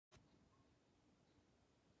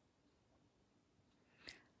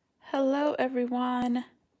Hello everyone,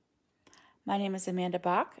 my name is Amanda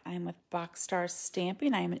Bach. I am with Bach Star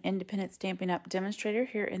Stamping. I am an independent Stampin' Up! Demonstrator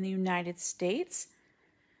here in the United States.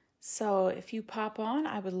 So if you pop on,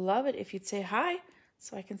 I would love it if you'd say hi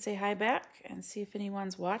so I can say hi back and see if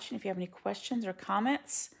anyone's watching. If you have any questions or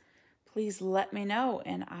comments, please let me know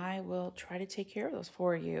and I will try to take care of those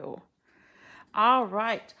for you. All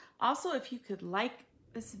right, also if you could like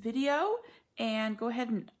this video and go ahead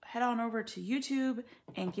and head on over to YouTube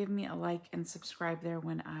and give me a like and subscribe there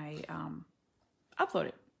when I upload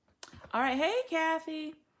it. All right, hey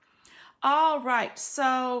Kathy. All right,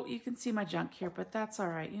 so you can see my junk here, but that's all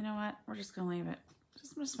right. You know what? We're just gonna leave it.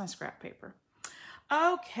 Just my scrap paper.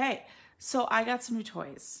 Okay, so I got some new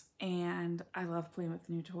toys and I love playing with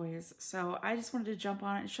new toys. So I just wanted to jump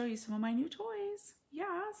on it and show you some of my new toys.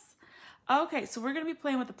 Yes. Okay, so we're gonna be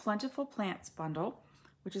playing with the Plentiful Plants bundle,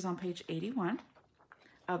 which is on page 81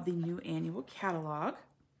 of the new annual catalog,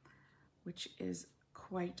 which is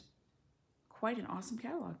quite an awesome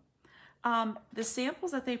catalog. The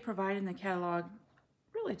samples that they provide in the catalog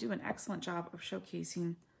really do an excellent job of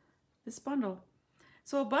showcasing this bundle.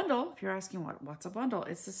 So a bundle, if you're asking what's a bundle,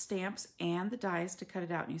 it's the stamps and the dies to cut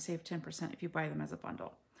it out, and you save 10% if you buy them as a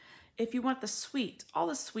bundle. If you want the suite, all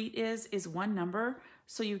the suite is one number,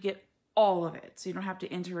 so you get all of it. So you don't have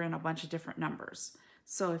to enter in a bunch of different numbers.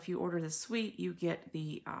 So if you order the suite, you get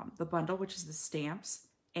the bundle, which is the stamps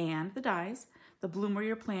and the dies, the Bloom Where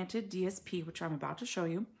You're Planted DSP, which I'm about to show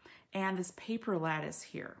you, and this paper lattice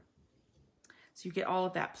here. So you get all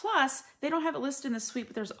of that. Plus, they don't have it listed in the suite,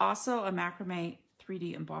 but there's also a Macrame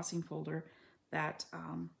 3D embossing folder that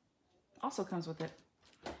also comes with it.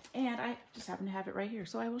 And I just happen to have it right here,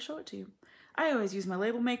 so I will show it to you. I always use my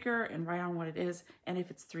label maker and write on what it is, and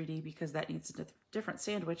if it's 3D, because that needs a different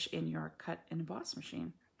sandwich in your cut and emboss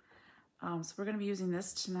machine. So we're going to be using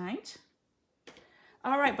this tonight.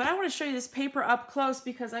 All right, but I want to show you this paper up close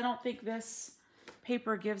because I don't think this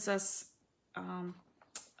paper gives us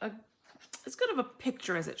as good of a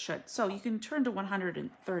picture as it should. So you can turn to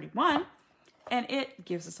 131, and it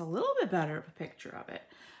gives us a little bit better of a picture of it,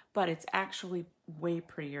 but it's actually way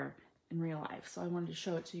prettier in real life. So I wanted to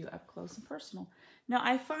show it to you up close and personal. Now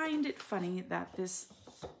I find it funny that this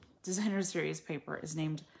designer series paper is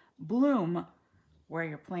named Bloom Where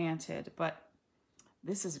You're Planted, but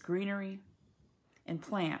this is greenery and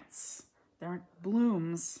plants. There aren't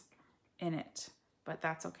blooms in it, but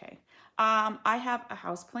that's okay. I have a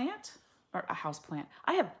house plant, or a house plant.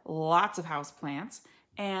 I have lots of house plants,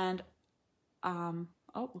 and oh,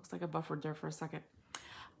 looks like I buffered there for a second.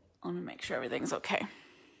 Let me make sure everything's okay.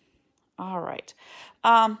 All right.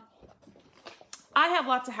 I have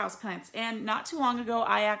lots of house plants, and not too long ago,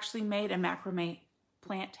 I actually made a macrame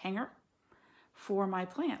plant hanger for my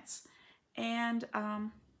plants, and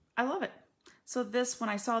I love it. So this,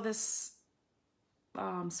 when I saw this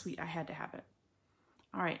suite, I had to have it.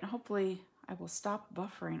 All right, and hopefully I will stop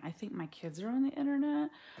buffering. I think my kids are on the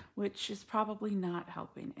internet, which is probably not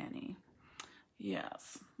helping any.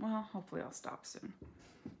 Yes, well, hopefully I'll stop soon.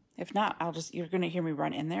 If not, you're gonna hear me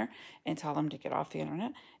run in there and tell them to get off the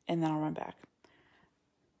internet, and then I'll run back.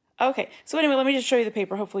 Okay, so anyway, let me just show you the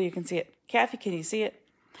paper. Hopefully you can see it. Kathy, can you see it?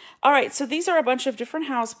 All right, so these are a bunch of different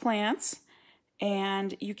house plants,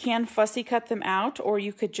 and you can fussy cut them out, or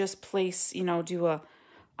you could just place, do a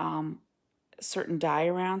certain die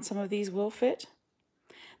around. Some of these will fit.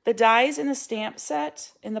 The dies in the stamp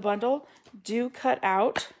set in the bundle do cut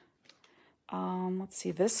out. Let's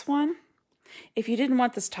see, this one. If you didn't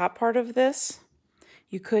want this top part of this,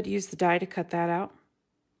 you could use the die to cut that out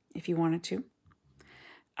if you wanted to.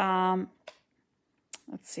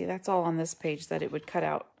 Let's see, that's all on this page that it would cut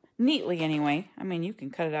out neatly anyway. I mean, you can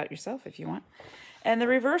cut it out yourself if you want. And the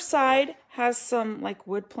reverse side has some like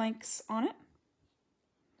wood planks on it.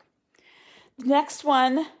 The next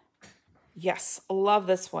one, yes, love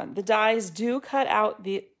this one. The dies do cut out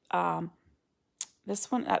the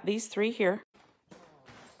this one, these three here.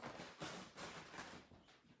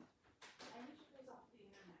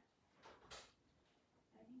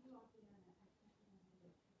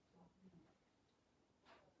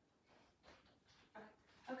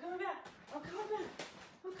 I'm coming back. I'm coming back.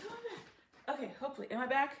 I'm coming back. Okay, hopefully. Am I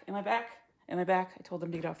back? Am I back? Am I back? I told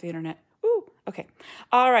them to get off the internet. Ooh, okay.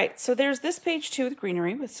 All right, so there's this page too with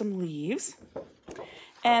greenery with some leaves.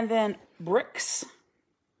 And then bricks.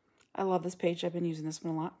 I love this page. I've been using this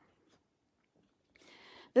one a lot.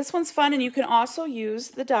 This one's fun, and you can also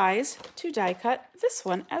use the dies to die cut this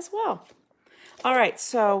one as well. All right,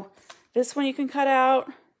 so this one you can cut out.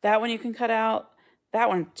 That one you can cut out. That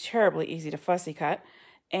one, terribly easy to fussy cut.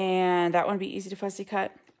 And that one would be easy to fussy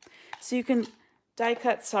cut. So you can die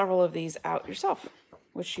cut several of these out yourself.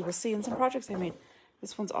 which you will see in some projects I made.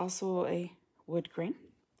 This one's also a wood grain.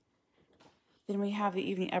 Then we have the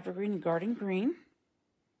Evening Evergreen Garden Green,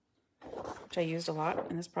 which I used a lot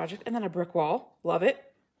in this project. And then a brick wall. Love it.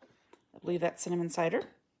 I believe that's Cinnamon Cider.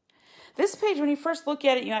 This page, when you first look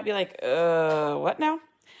at it, you might be like, what now?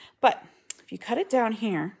 But if you cut it down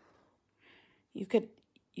here, you could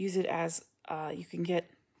use it as, you can get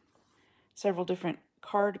several different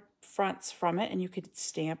card fronts from it, and you could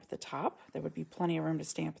stamp at the top. There would be plenty of room to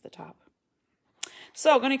stamp at the top.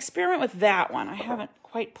 So I'm going to experiment with that one. I haven't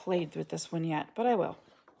quite played with this one yet, but I will.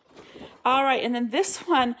 All right, and then this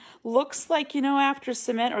one looks like, you know, after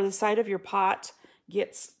cement or the side of your pot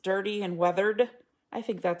gets dirty and weathered. I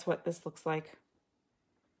think that's what this looks like.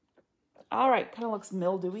 All right, kind of looks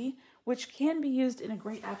mildewy, which can be used in a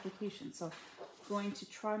great application. So I'm going to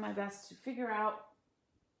try my best to figure out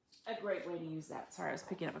a great way to use that. Sorry, I was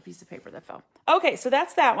picking up a piece of paper that fell. Okay, so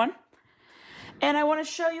that's that one. And I want to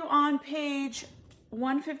show you on page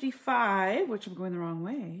 155, which I'm going the wrong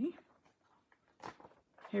way.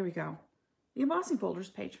 Here we go. The embossing folders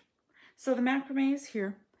page. So the macrame is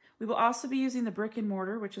here. We will also be using the brick and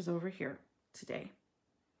mortar, which is over here today.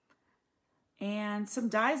 And some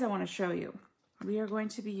dies I want to show you. We are going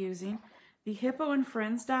to be using the Hippo and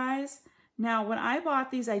Friends dies. Now, when I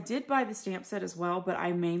bought these, I did buy the stamp set as well, but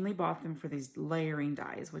I mainly bought them for these layering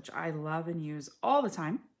dies, which I love and use all the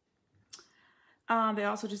time. They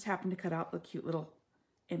also just happen to cut out the cute little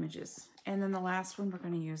images. And then the last one we're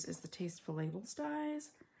going to use is the Tasteful Labels dies,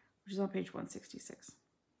 which is on page 166.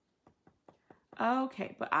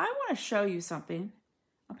 Okay, but I want to show you something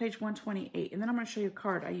on page 128, and then I'm going to show you a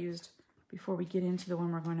card I used before we get into the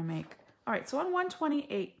one we're going to make. All right, so on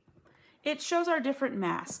 128, it shows our different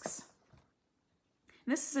masks.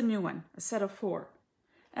 And this is a new one, a set of 4.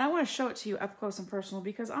 And I want to show it to you up close and personal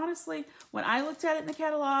because honestly, when I looked at it in the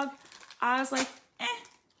catalog, I was like,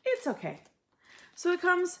 it's okay. So it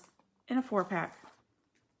comes in a 4-pack.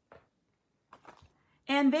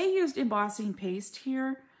 And they used embossing paste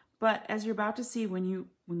here, but as you're about to see when you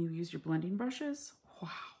use your blending brushes, wow.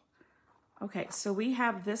 Okay, so we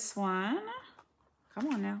have this one. Come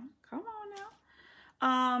on now, come on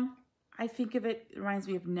now. I think of it, reminds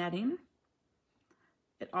me of netting.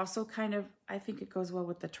 It also kind of, I think it goes well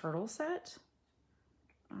with the turtle set.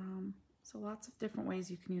 So lots of different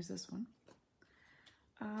ways you can use this one.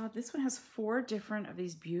 This one has 4 different of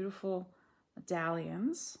these beautiful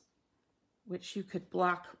medallions, which you could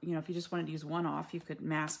block, you know, if you just wanted to use one off, you could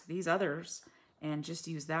mask these others and just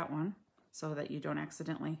use that one so that you don't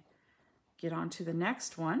accidentally get onto the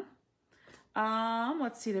next one.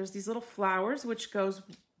 Let's see, there's these little flowers, which goes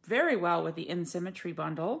very well with the In Symmetry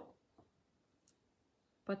bundle.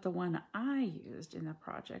 But the one I used in the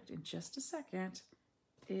project in just a second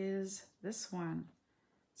is this one.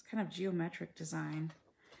 It's kind of geometric design.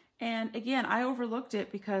 And again, I overlooked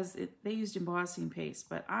it because they used embossing paste,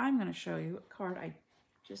 but I'm going to show you a card I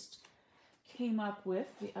just came up with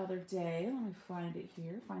the other day. Let me find it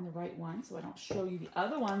here, find the right one so I don't show you the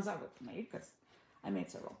other ones I made because I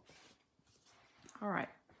made several. All right.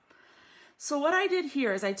 So what I did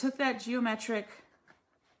here is I took that geometric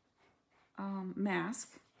mask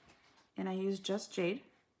and I used just jade,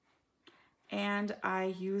 and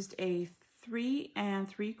I used a 3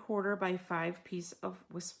 3/4 by 5 piece of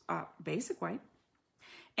basic white,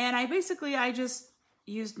 and I just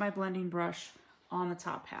used my blending brush on the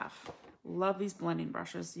top half. Love these blending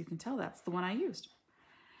brushes. You can tell that's the one I used.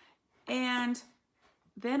 And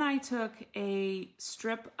then I took a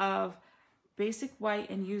strip of basic white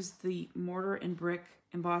and used the mortar and brick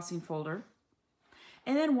embossing folder.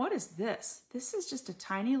 And then what is this? This is just a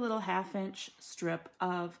tiny little 1/2-inch strip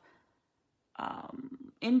of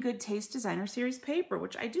In Good Taste Designer Series paper,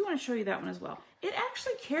 which I do want to show you that one as well. It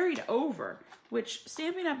actually carried over, which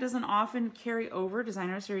Stampin' Up! Doesn't often carry over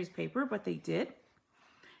Designer Series paper, but they did.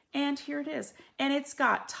 And here it is. And it's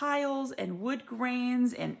got tiles and wood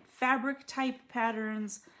grains and fabric type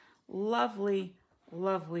patterns. Lovely,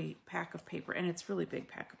 lovely pack of paper. And it's really big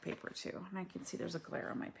pack of paper too. And I can see there's a glare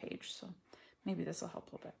on my page, so maybe this will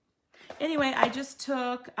help a little bit. Anyway, I just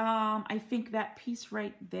took, I think that piece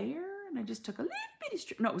right there, and I just took a little bitty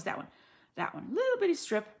strip. No, it was that one. That one. Little bitty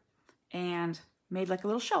strip, and made like a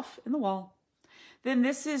little shelf in the wall. Then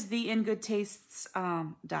this is the In Good Tastes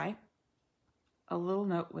die. A little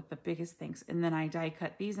note with the biggest things. And then I die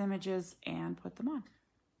cut these images and put them on.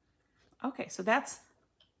 Okay, so that's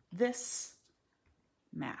this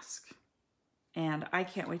mask. And I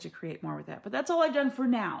can't wait to create more with that. But that's all I've done for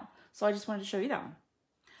now. So I just wanted to show you that one.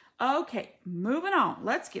 Okay, moving on.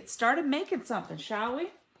 Let's get started making something, shall we?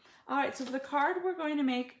 All right, so for the card we're going to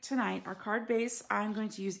make tonight, our card base, I'm going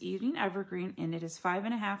to use Evening Evergreen, and it is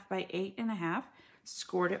 5.5 by 8.5,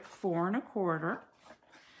 scored at 4 1/4.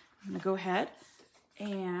 I'm gonna go ahead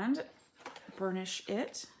and burnish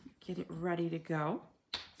it, get it ready to go.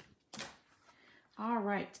 All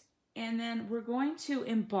right, and then we're going to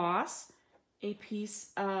emboss a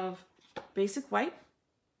piece of basic white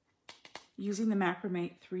using the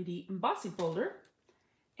Macrame 3D embossing folder.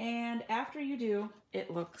 And after you do, it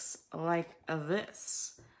looks like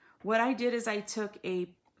this. What I did is I took a,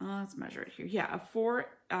 let's measure it here. Yeah, a 3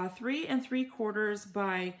 3/4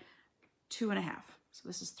 by 2.5. So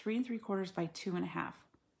this is 3 3/4 by 2.5.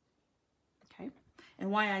 Okay. And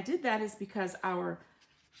why I did that is because our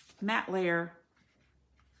matte layer,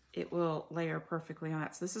 it will layer perfectly on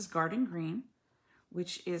it. So this is Garden Green,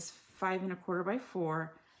 which is 5 1/4 by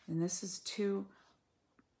 4. And this is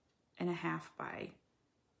 2.5 by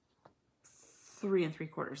 3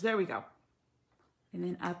 3/4. There we go. And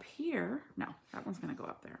then up here, no, that one's gonna go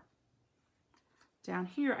up there. Down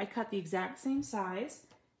here, I cut the exact same size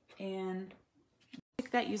and stick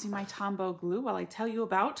that using my Tombow glue while I tell you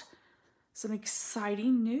about some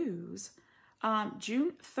exciting news.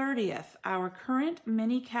 June 30th, our current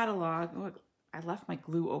mini catalog, oh, I left my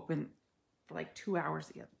glue open for like 2 hours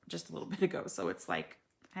ago, just a little bit ago. So it's like,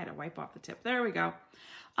 I had to wipe off the tip. There we go.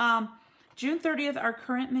 June 30th, our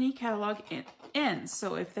current mini catalog ends.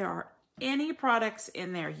 So if there are any products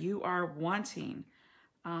in there you are wanting,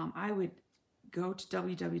 I would go to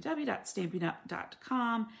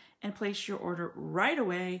www.stampinup.com and place your order right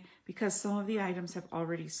away because some of the items have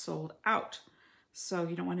already sold out. So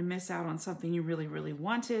you don't want to miss out on something you really, really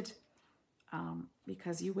wanted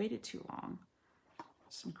because you waited too long.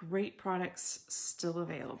 Some great products still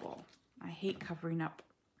available. I hate covering up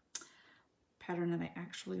pattern that I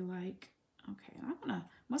actually like. Okay, I'm gonna,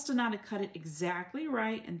 must have not cut it exactly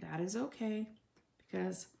right, and that is okay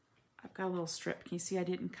because I've got a little strip. Can you see I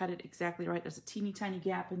didn't cut it exactly right? There's a teeny tiny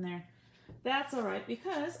gap in there. That's all right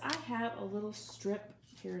because I have a little strip,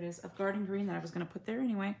 here it is, of Garden Green that I was gonna put there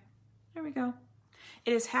anyway. There we go.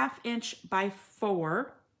 It is 1/2 inch by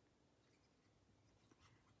 4.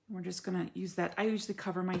 We're just gonna use that. I usually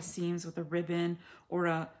cover my seams with a ribbon or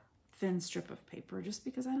a thin strip of paper just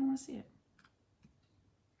because I don't wanna see it.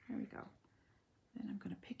 There we go. Then I'm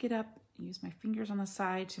going to pick it up, use my fingers on the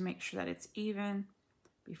side to make sure that it's even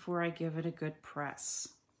before I give it a good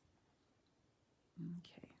press.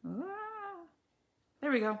 Okay. Ah,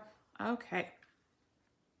 there we go. Okay.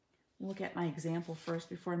 Look at my example first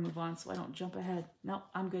before I move on so I don't jump ahead. Nope,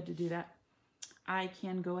 I'm good to do that. I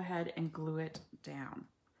can go ahead and glue it down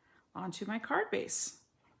onto my card base.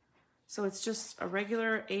 So it's just a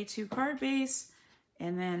regular A2 card base.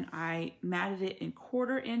 And then I matted it in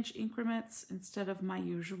 1/4 inch increments instead of my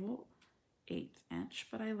usual 1/8 inch,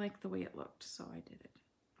 but I liked the way it looked, so I did it.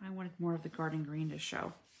 I wanted more of the Garden Green to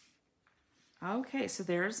show. Okay, so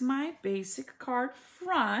there's my basic card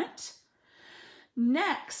front.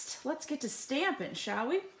 Next, let's get to stamping, shall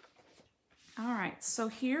we? All right, so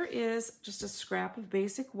here is just a scrap of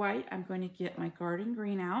basic white. I'm going to get my Garden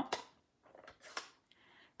Green out.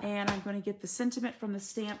 And I'm going to get the sentiment from the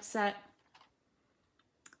stamp set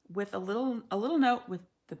with a little note with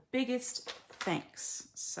the biggest thanks.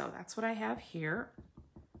 So that's what I have here.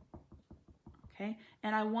 Okay,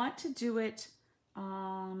 and I want to do it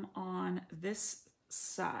on this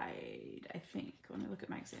side, I think. Let me look at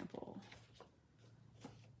my example.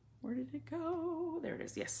 Where did it go? There it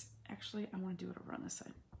is. Yes, actually, I want to do it over on this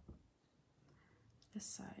side. This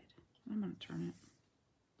side. I'm going to turn it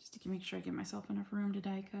just to make sure I give myself enough room to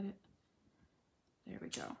die cut it. There we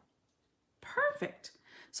go. Perfect.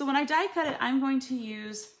 So when I die cut it, I'm going to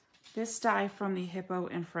use this die from the Hippo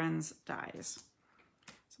and Friends dies.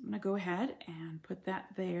 So I'm going to go ahead and put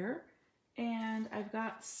that there. And I've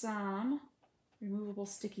got some removable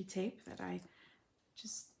sticky tape that I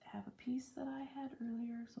just have a piece that I had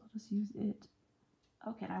earlier, so I'll just use it.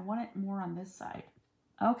 Okay, and I want it more on this side.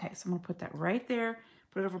 Okay, so I'm going to put that right there,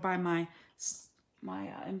 put it over by my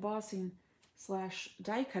embossing /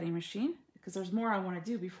 die cutting machine, because there's more I want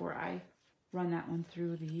to do before I run that one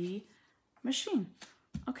through the machine.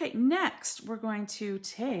 Okay, next we're going to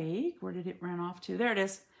take, where did it run off to? There it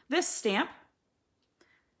is, this stamp.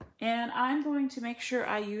 And I'm going to make sure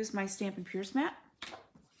I use my Stampin Pierce Mat,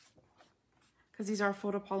 because these are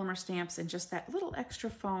photopolymer stamps, and just that little extra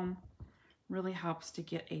foam really helps to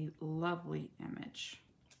get a lovely image.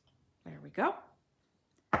 There we go.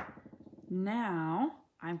 Now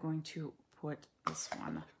I'm going to put this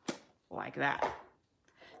one like that.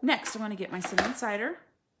 Next, I'm going to get my cinnamon cider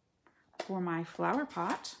for my flower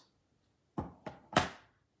pot.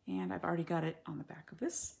 And I've already got it on the back of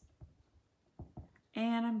this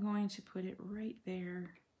And I'm going to put it right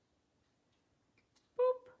there.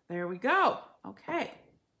 Boop, there we go. Okay.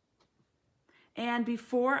 And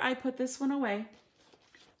before I put this one away,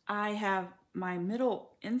 I have my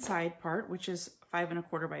middle inside part, which is 5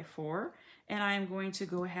 1/4 by 4. And I'm going to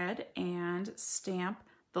go ahead and stamp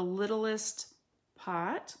the littlest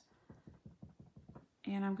pot.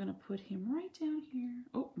 And I'm gonna put him right down here.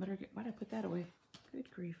 Oh, better get, why'd I put that away? Good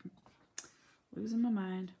grief. Losing my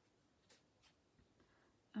mind.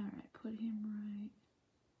 All right, put him right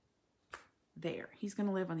there. He's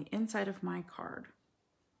gonna live on the inside of my card.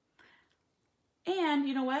 And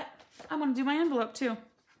you know what? I'm gonna do my envelope too.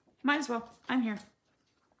 Might as well, I'm here.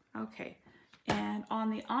 Okay, and on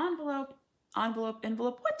the envelope,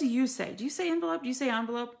 what do you say? Do you say envelope? Do you say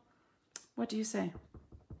envelope? What do you say?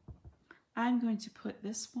 I'm going to put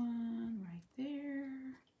this one right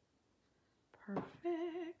there.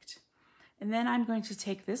 Perfect. And then I'm going to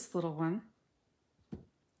take this little one.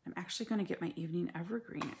 I'm actually going to get my evening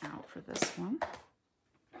evergreen out for this one.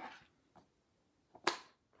 There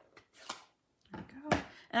we go.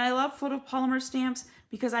 And I love photopolymer stamps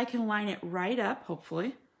because I can line it right up,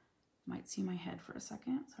 hopefully. Might see my head for a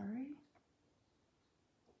second, sorry.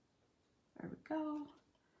 There we go.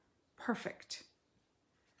 Perfect.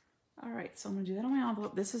 All right, so I'm gonna do that on my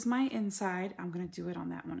envelope. This is my inside. I'm gonna do it on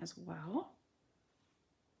that one as well.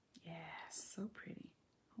 Yes, so pretty.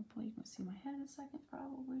 Hopefully you can see my head in a second,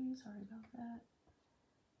 probably. Sorry about that.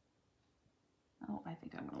 Oh, I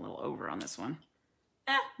think I went a little over on this one.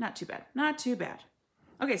 Not too bad, not too bad.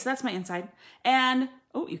 Okay, so that's my inside. And,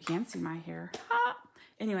 oh, you can see my hair.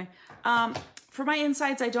 Anyway, for my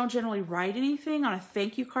insides, I don't generally write anything on a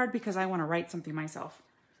thank you card because I wanna write something myself.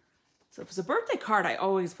 So if it's a birthday card, I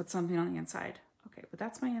always put something on the inside. Okay, but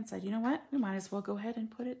that's my inside. You know what? We might as well go ahead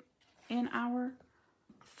and put it in our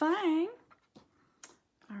thing.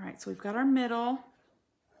 All right, so we've got our middle.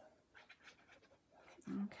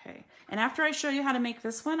 Okay, and after I show you how to make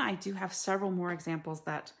this one, I do have several more examples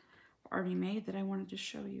that are already made that I wanted to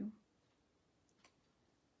show you.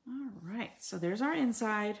 All right, so there's our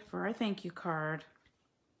inside for our thank you card.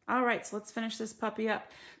 All right, so let's finish this puppy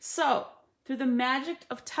up. So, through the magic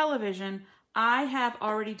of television, I have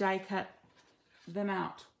already die cut them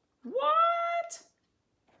out. What?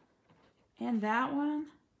 And that one.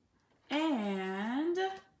 And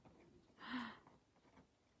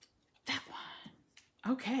that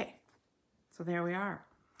one. Okay. So there we are.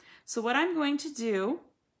 So what I'm going to do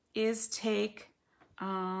is take,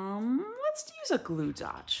 let's use a glue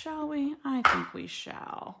dot, shall we? I think we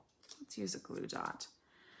shall. Let's use a glue dot.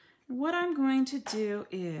 And what I'm going to do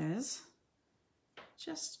is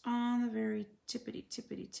just on the very tippity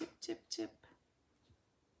tip.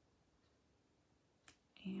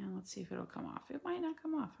 And let's see if it'll come off. It might not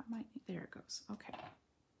come off. There it goes. Okay.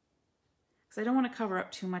 Because I don't want to cover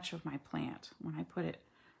up too much of my plant when I put it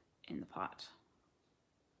in the pot.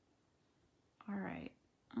 All right.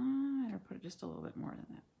 I better put it just a little bit more than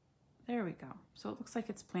that. There we go. So it looks like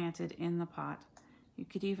it's planted in the pot. You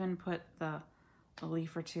could even put a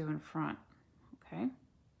leaf or two in front. Okay.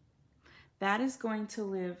 That is going to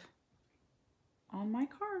live on my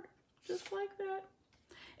card, just like that.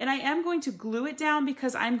 And I am going to glue it down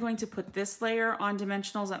because I'm going to put this layer on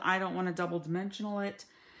dimensionals and I don't want to double dimensional it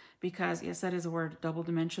because, yes, that is a word, double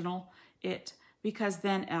dimensional it, because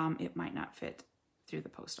then it might not fit through the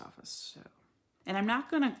post office. So, and I'm not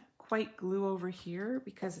going to quite glue over here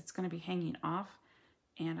because it's going to be hanging off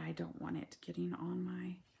and I don't want it getting on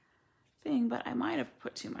my thing, but I might have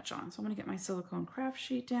put too much on. So I'm going to get my silicone craft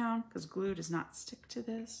sheet down because glue does not stick to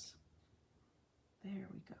this. There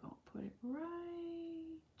we go. Put it right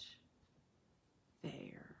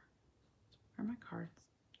there. Where are my cards?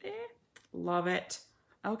 Love it.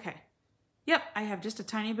 Okay. Yep, I have just a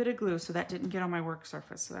tiny bit of glue, so that didn't get on my work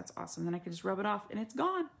surface. So that's awesome. Then I can just rub it off and it's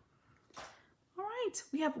gone. All right,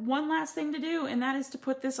 we have one last thing to do, and that is to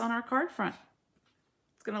put this on our card front.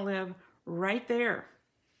 It's going to live right there.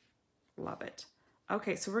 Love it.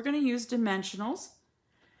 Okay, so we're going to use dimensionals.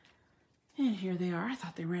 And here they are. I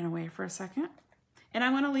thought they ran away for a second. And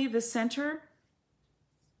I'm going to leave the center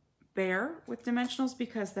bare with dimensionals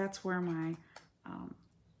because that's where my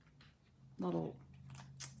little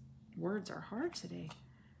words are hard today.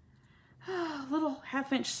 Little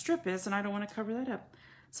half-inch strip is, and I don't want to cover that up.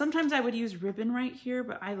 Sometimes I would use ribbon right here,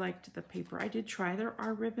 but I liked the paper. I did try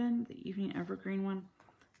our ribbon, the Evening Evergreen one,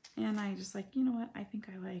 and I just like, you know what? I think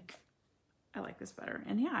I like this better.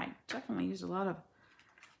 And yeah, I definitely used a lot of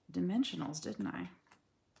dimensionals, didn't I?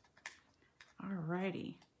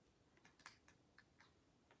 Alrighty.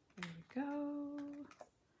 There we go.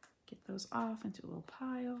 Get those off into a little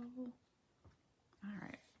pile. All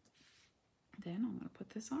right. Then I'm going to put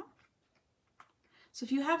this on. So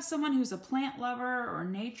if you have someone who's a plant lover or a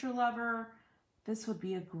nature lover, this would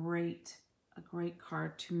be a great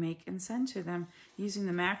card to make and send to them using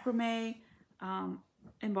the Macrame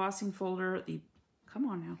embossing folder, the, come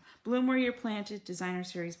on now, Bloom Where You're Planted Designer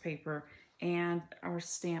Series paper, and our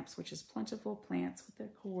stamps, which is Plentiful Plants with their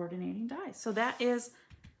coordinating dies. So that is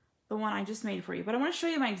the one I just made for you. But I want to show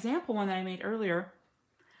you my example one that I made earlier.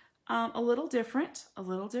 A little different, a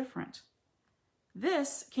little different.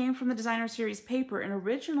 This came from the Designer Series paper, and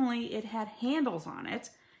originally it had handles on it,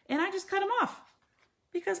 and I just cut them off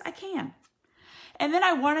because I can. And then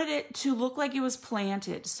I wanted it to look like it was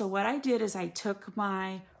planted. So what I did is I took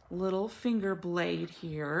my little finger blade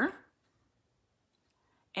here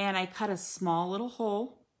and I cut a small little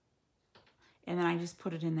hole, and then I just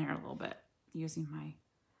put it in there a little bit using my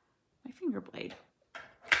finger blade.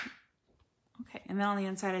 Okay, and then on the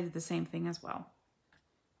inside I did the same thing as well.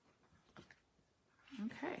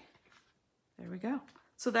 Okay, there we go.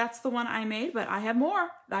 So that's the one I made, but I have more.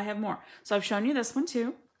 I have more. So I've shown you this one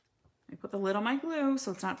too. I put the lid on my glue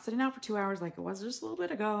so it's not sitting out for 2 hours like it was just a little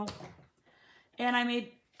bit ago. And I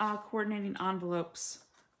made coordinating envelopes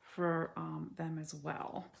for them as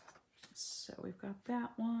well. So we've got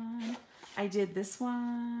that one. I did this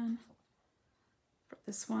one,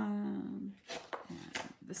 this one, and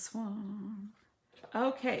this one.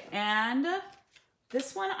 Okay, and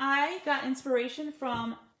this one I got inspiration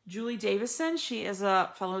from Julie Davison. She is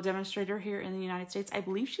a fellow demonstrator here in the United States. I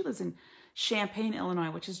believe she lives in Champaign, Illinois,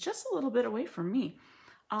 which is just a little bit away from me.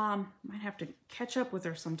 Might have to catch up with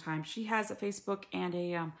her sometime. She has a Facebook and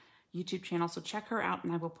a YouTube channel, so check her out,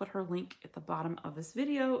 and I will put her link at the bottom of this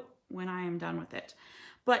video when I am done with it.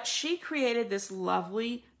 But she created this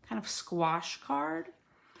lovely kind of squash card,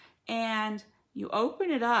 and you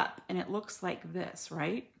open it up and it looks like this,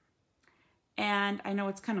 right? And I know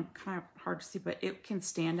it's kind of hard to see, but it can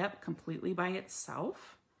stand up completely by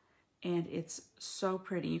itself. And it's so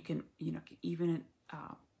pretty. You can, even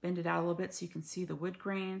bend it out a little bit so you can see the wood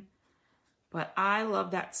grain. But I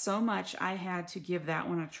love that so much, I had to give that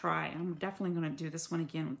one a try. I'm definitely going to do this one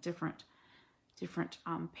again with different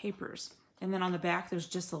papers. And then on the back, there's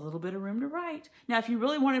just a little bit of room to write. Now, if you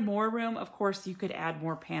really wanted more room, of course, you could add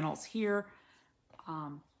more panels here.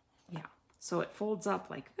 Yeah, so it folds up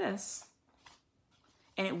like this,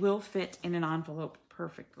 and it will fit in an envelope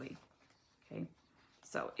perfectly, okay?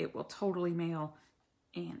 So it will totally mail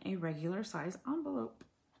in a regular size envelope.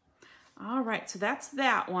 All right, so that's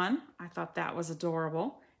that one. I thought that was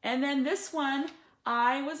adorable. And then this one,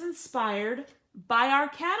 I was inspired by our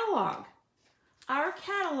catalog. Our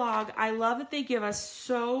catalog, I love that they give us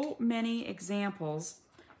so many examples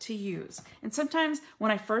to use. And sometimes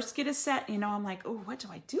when I first get a set, I'm like, oh, what do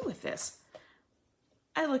I do with this?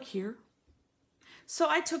 I look here. So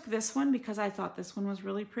I took this one because I thought this one was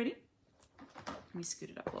really pretty. Let me scoot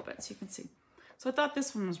it up a little bit so you can see. So I thought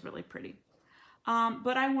this one was really pretty.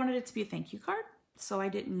 But I wanted it to be a thank you card, so I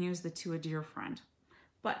didn't use the To a Dear Friend.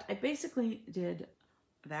 But I basically did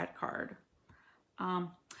that card.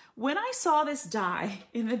 When I saw this die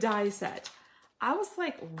in the die set, I was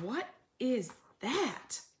like, what is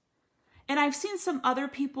that? And I've seen some other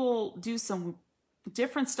people do some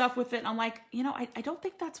different stuff with it, and I'm like, I don't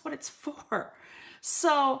think that's what it's for.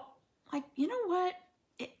 So, like, you know what?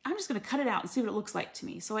 I'm just going to cut it out and see what it looks like to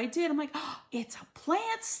me. So I did. I'm like, oh, it's a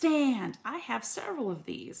plant stand. I have several of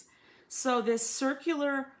these. So this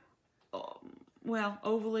circular, well,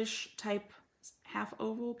 ovalish type half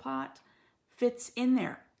oval pot fits in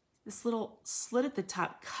there. This little slit at the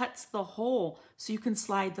top cuts the hole so you can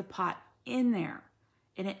slide the pot in there,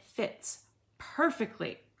 and it fits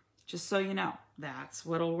perfectly. Just so you know, that's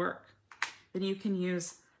what'll work. Then you can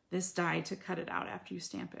use this die to cut it out after you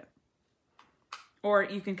stamp it. Or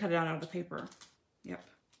you can cut it out of the paper. Yep.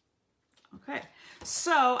 Okay.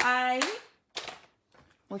 So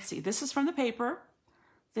let's see, this is from the paper.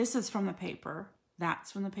 This is from the paper.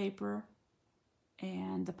 That's from the paper.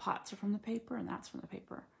 And the pots are from the paper, and that's from the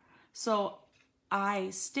paper. So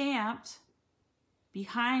I stamped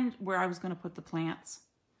behind where I was going to put the plants.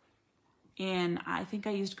 And I think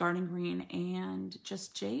I used garden green and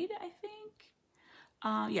just jade, I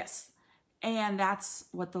think. Yes. And that's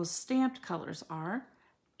what those stamped colors are.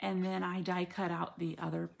 And then I die cut out the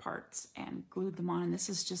other parts and glued them on. And this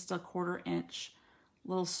is just a 1/4 inch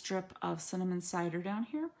little strip of cinnamon cider down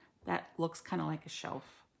here that looks kind of like a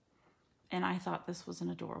shelf. And I thought this was an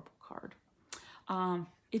adorable card.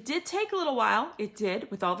 It did take a little while. It did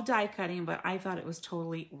with all the die cutting, but I thought it was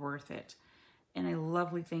totally worth it. And a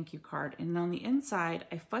lovely thank you card. And on the inside,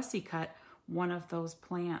 I fussy cut one of those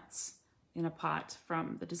plants in a pot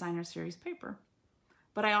from the Designer Series paper.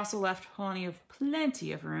 but I also left plenty of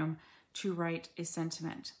room to write a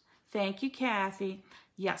sentiment. Thank you, Kathy.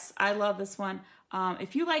 Yes, I love this one.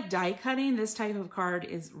 If you like die cutting, this type of card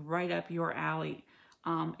is right up your alley.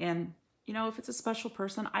 And you know, if it's a special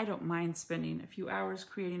person, I don't mind spending a few hours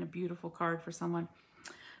creating a beautiful card for someone.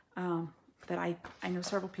 That I know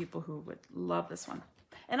several people who would love this one.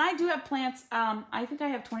 And I do have plants. I think I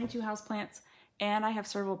have 22 house plants, and I have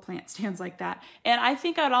several plant stands like that. And I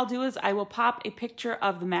think what I'll do is I will pop a picture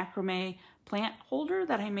of the macrame plant holder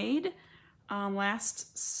that I made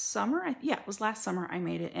last summer. Yeah, it was last summer I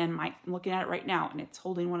made it, and I'm looking at it right now, and it's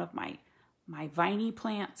holding one of my viney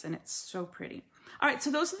plants, and it's so pretty. All right,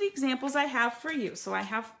 so those are the examples I have for you. So I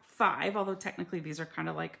have 5, although technically these are kind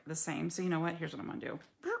of like the same. So you know what? Here's what I'm gonna do.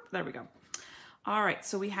 There we go. All right,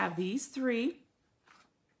 so we have these 3.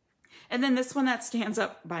 And then this one that stands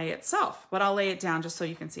up by itself, but I'll lay it down just so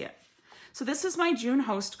you can see it. So this is my June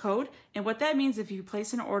host code. And what that means, if you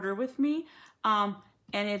place an order with me and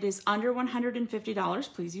it is under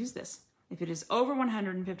 $150, please use this. If it is over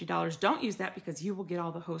 $150, don't use that because you will get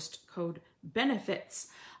all the host code benefits.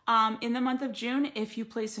 In the month of June, if you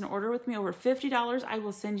place an order with me over $50, I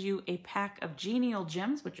will send you a pack of Genial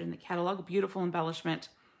Gems, which are in the catalog, a beautiful embellishment,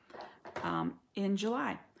 in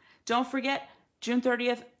July. Don't forget, June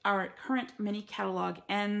 30th, our current mini catalog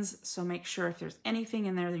ends, so make sure if there's anything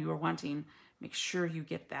in there that you are wanting, make sure you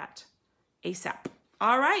get that ASAP.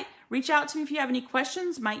 All right, reach out to me if you have any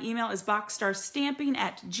questions. My email is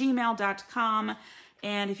boxstarstamping@gmail.com,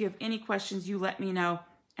 and if you have any questions, you let me know,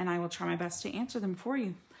 and I will try my best to answer them for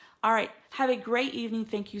you. All right, have a great evening.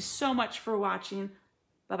 Thank you so much for watching.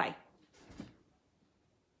 Bye-bye.